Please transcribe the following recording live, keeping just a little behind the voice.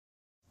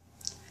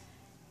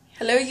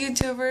Hello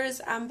YouTubers,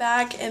 I'm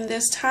back and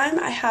this time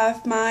I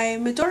have my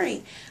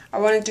Midori. I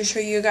wanted to show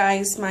you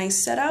guys my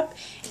setup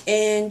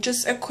and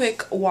just a quick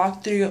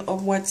walkthrough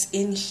of what's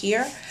in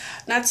here.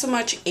 Not so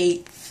much a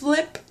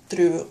flip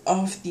through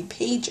of the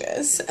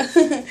pages.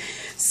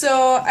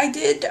 So I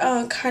did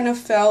kind of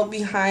fell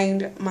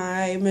behind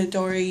my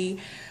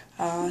Midori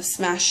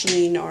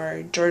smashing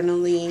or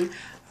journaling.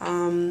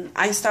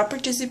 I stopped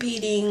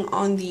participating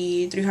on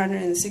the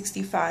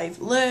 365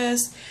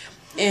 list,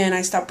 and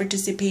I stopped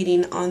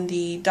participating on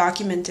the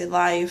documented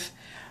life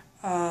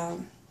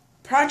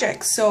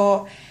project.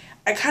 So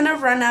I kind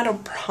of ran out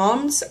of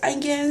prompts, I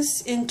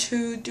guess,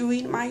 into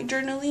doing my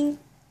journaling.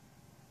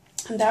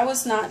 And that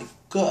was not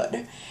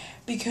good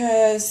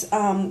because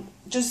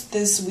just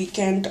this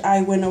weekend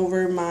I went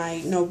over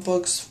my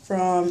notebooks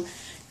from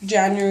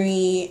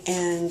January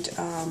and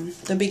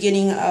the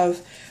beginning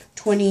of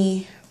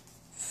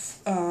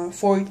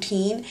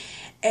 2014,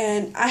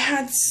 and I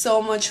had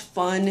so much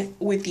fun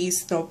with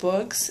these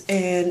notebooks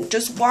and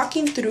just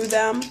walking through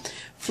them,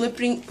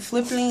 flipping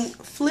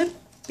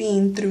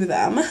through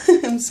them.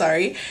 I'm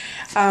sorry.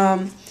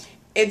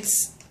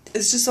 It's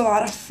just a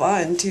lot of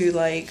fun to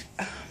like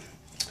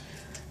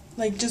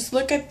just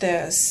look at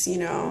this, you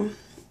know.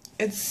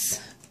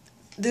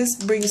 This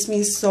brings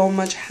me so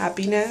much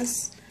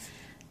happiness,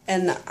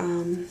 and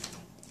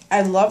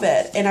I love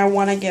it, and I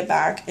want to get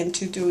back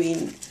into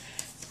doing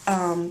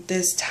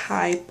this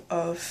type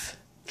of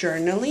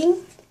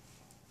journaling,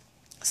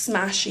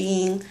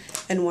 smashing,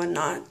 and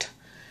whatnot.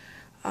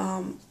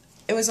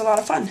 It was a lot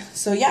of fun.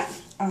 So yeah,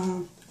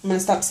 I'm gonna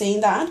stop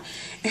saying that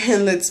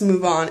and let's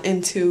move on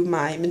into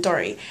my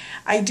Midori.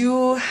 I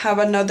do have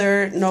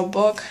another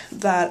notebook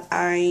that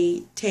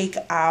I take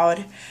out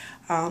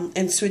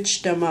and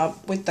switch them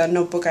up with the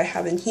notebook I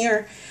have in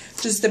here,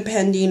 just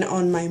depending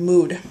on my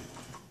mood.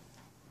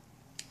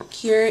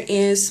 Here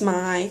is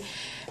my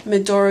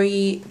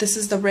Midori. This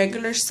is the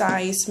regular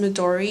size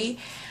Midori.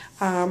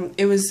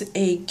 It was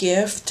a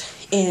gift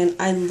and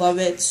I love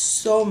it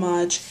so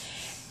much.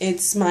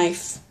 It's my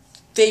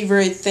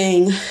favorite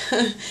thing.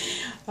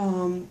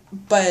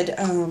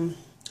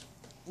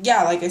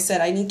 Yeah, like I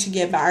said, I need to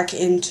get back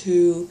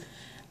into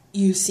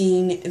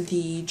using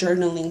the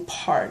journaling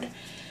part.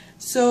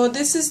 So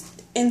this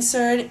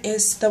insert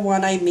is the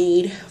one I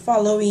made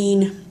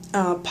following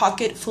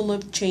Pocket Full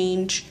of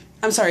Change.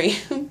 I'm sorry.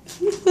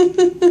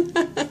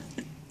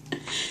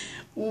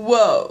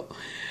 Whoa.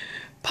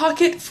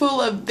 Pocket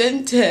Full of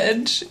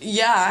Vintage.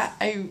 Yeah,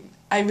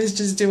 I was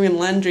just doing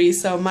laundry,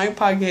 so my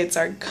pockets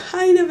are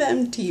kind of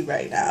empty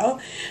right now.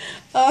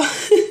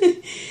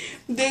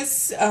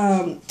 This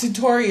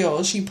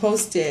tutorial she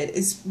posted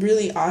is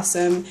really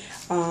awesome.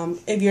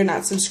 If you're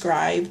not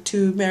subscribed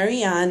to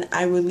Marianne,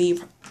 I will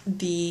leave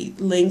the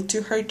link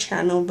to her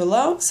channel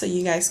below so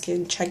you guys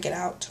can check it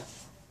out.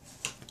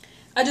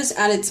 I just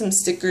added some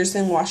stickers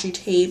and washi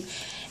tape.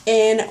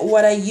 And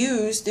what I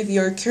used, if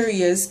you're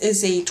curious,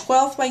 is a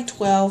 12 by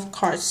 12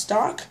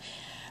 cardstock,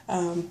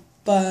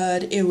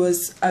 but it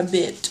was a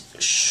bit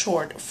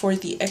short for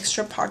the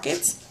extra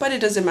pockets, but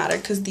it doesn't matter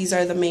because these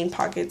are the main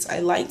pockets I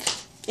like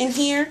in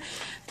here.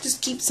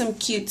 Just keep some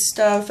cute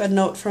stuff, a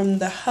note from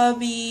the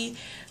hubby,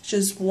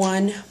 just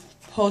one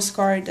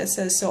postcard that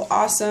says "so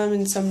awesome,"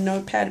 and some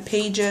notepad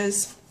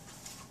pages.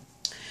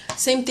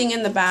 Same thing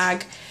in the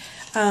bag.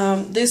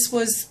 This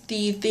was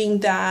the thing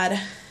that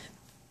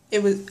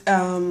it was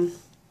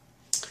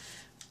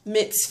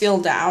Mitz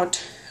filled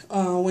out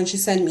when she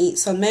sent me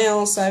some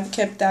mail, so I've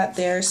kept that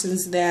there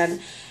since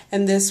then.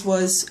 And this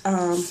was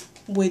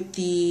with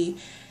the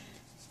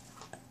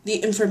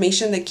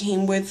information that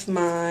came with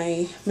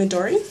my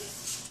Midori,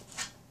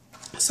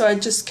 so I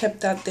just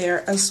kept that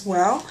there as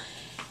well.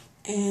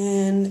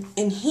 And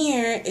in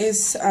here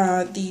is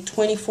the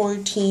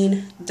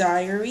 2014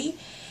 diary.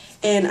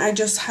 And I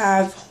just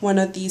have one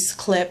of these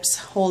clips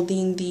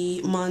holding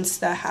the months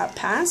that have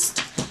passed.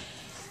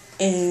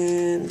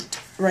 And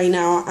right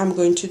now I'm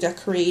going to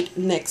decorate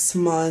next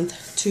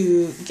month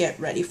to get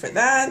ready for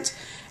that.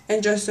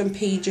 And just some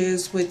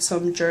pages with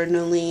some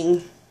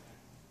journaling.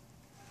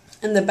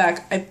 In the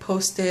back I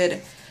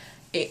posted,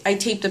 I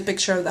taped a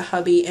picture of the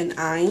hubby and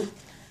I.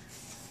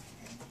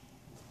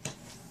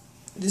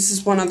 This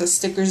is one of the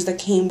stickers that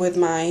came with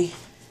my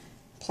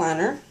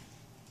planner.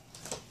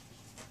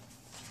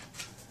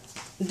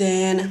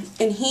 Then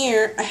in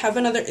here I have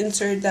another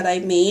insert that I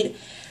made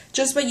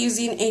just by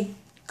using a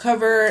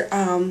cover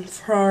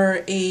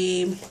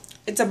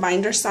it's a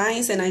binder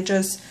size, and I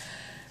just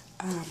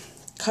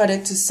cut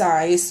it to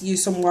size,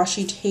 use some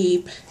washi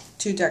tape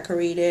to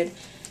decorate it,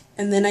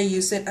 and then I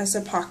use it as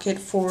a pocket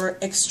for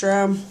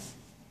extra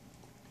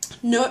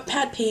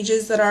notepad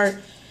pages that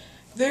are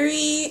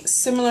very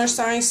similar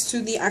size to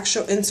the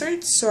actual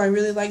inserts, so I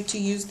really like to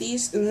use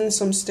these. And then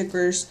some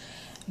stickers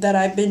that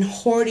I've been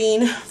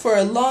hoarding for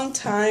a long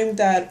time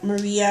that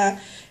Maria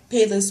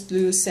Payless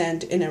Blue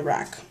sent in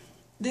Iraq.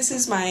 This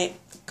is my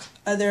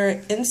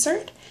other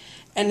insert,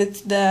 and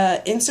it's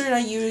the insert I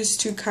use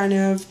to kind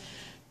of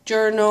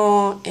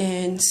journal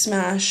and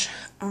smash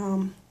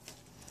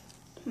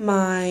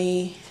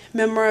my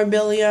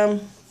memorabilia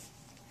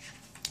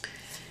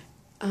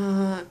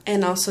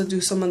and also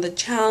do some of the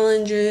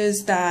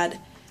challenges that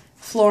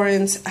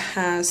Florence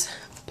has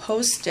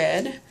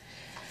posted,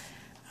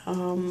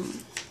 and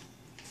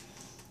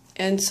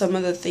some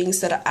of the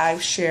things that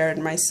I've shared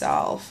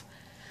myself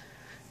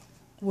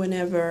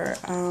whenever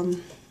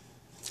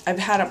I've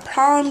had a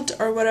prompt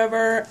or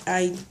whatever.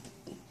 I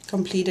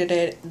completed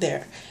it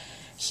there.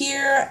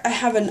 Here I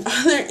have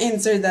another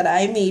insert that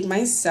I made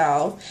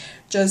myself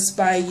just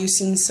by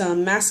using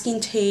some masking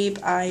tape.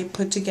 I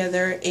put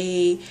together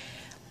a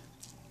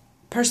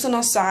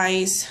personal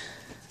size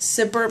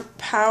zipper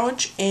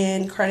pouch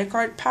and credit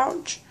card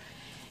pouch,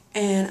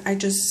 and I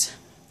just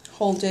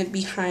hold it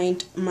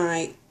behind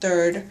my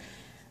third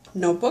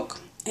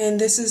notebook, and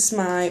this is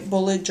my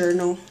bullet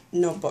journal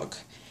notebook.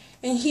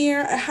 And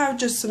here I have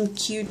just some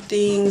cute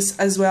things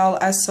as well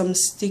as some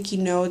sticky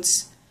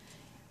notes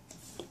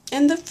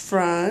in the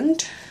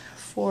front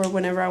for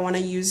whenever I want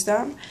to use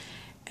them,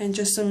 and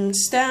just some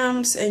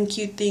stamps and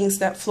cute things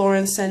that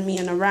Florence sent me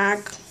in a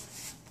rack.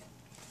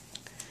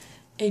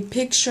 A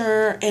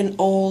picture and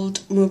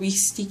old movie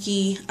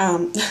sticky,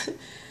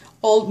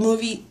 old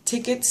movie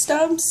ticket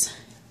stubs.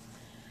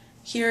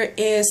 Here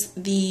is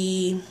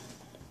the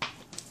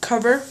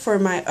cover for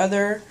my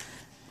other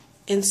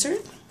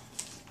insert,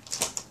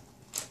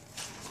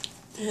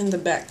 and the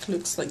back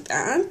looks like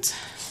that.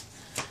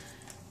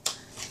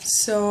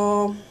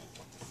 So,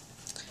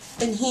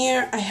 and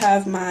here I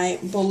have my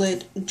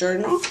bullet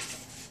journal,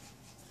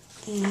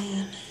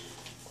 and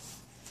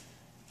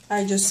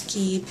I just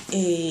keep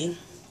a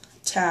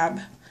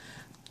tab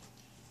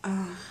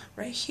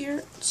right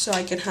here so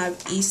I can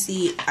have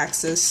easy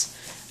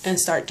access and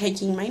start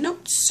taking my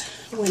notes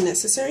when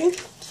necessary.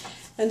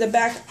 In the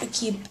back I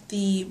keep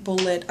the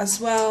bullet as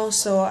well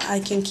so I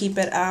can keep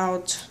it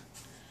out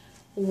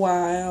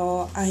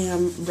while I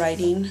am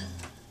writing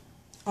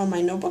on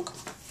my notebook.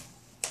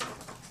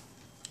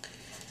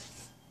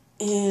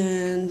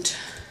 And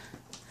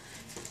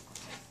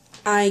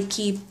I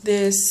keep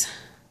this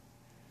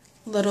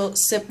little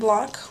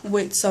Ziploc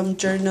with some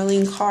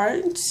journaling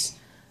cards.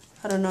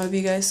 I don't know if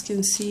you guys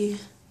can see.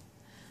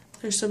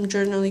 There's some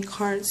journaling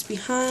cards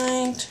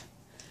behind,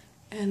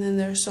 and then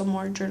there's some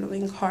more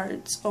journaling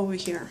cards over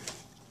here.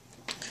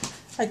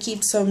 I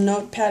keep some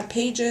notepad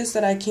pages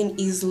that I can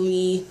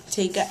easily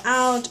take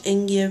out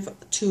and give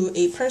to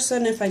a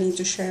person if I need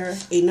to share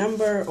a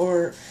number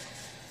or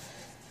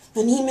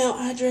an email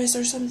address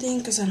or something,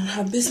 because I don't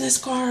have business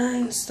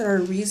cards that are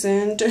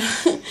recent.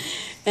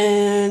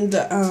 And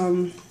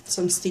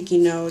some sticky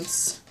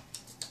notes.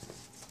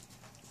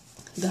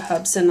 The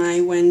hubs and I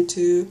went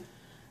to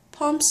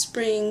Palm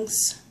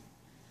Springs,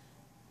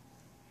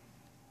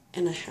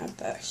 and I have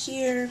that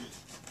here.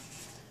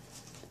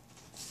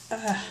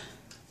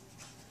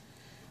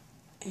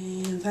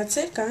 And that's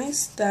it,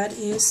 guys. That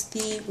is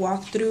the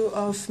walkthrough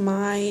of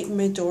my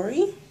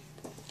Midori.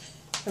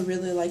 I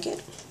really like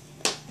it.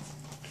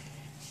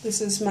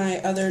 This is my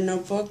other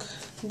notebook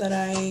that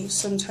I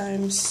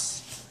sometimes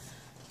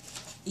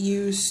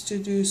use to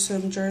do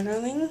some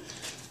journaling.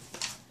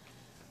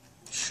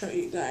 Show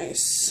you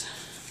guys.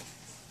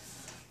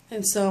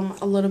 And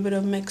a little bit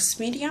of mixed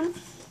media.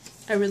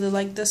 I really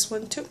like this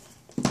one too.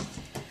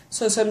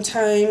 So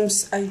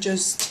sometimes I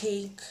just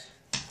take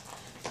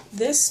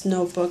this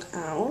notebook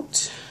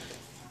out.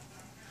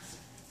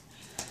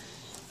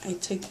 I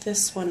take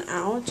this one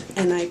out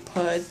and I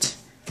put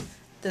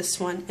this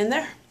one in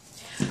there.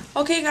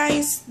 Okay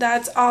guys,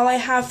 that's all I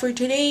have for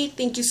today.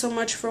 Thank you so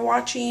much for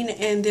watching,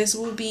 and this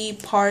will be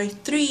part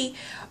 3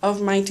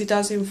 of my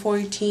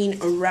 2014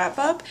 wrap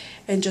up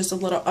and just a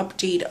little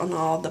update on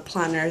all the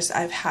planners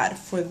I've had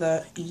for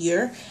the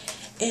year,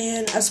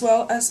 and as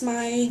well as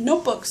my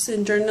notebooks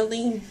and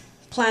journaling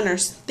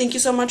planners. Thank you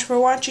so much for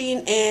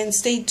watching, and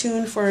stay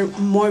tuned for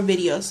more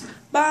videos.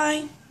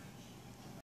 Bye!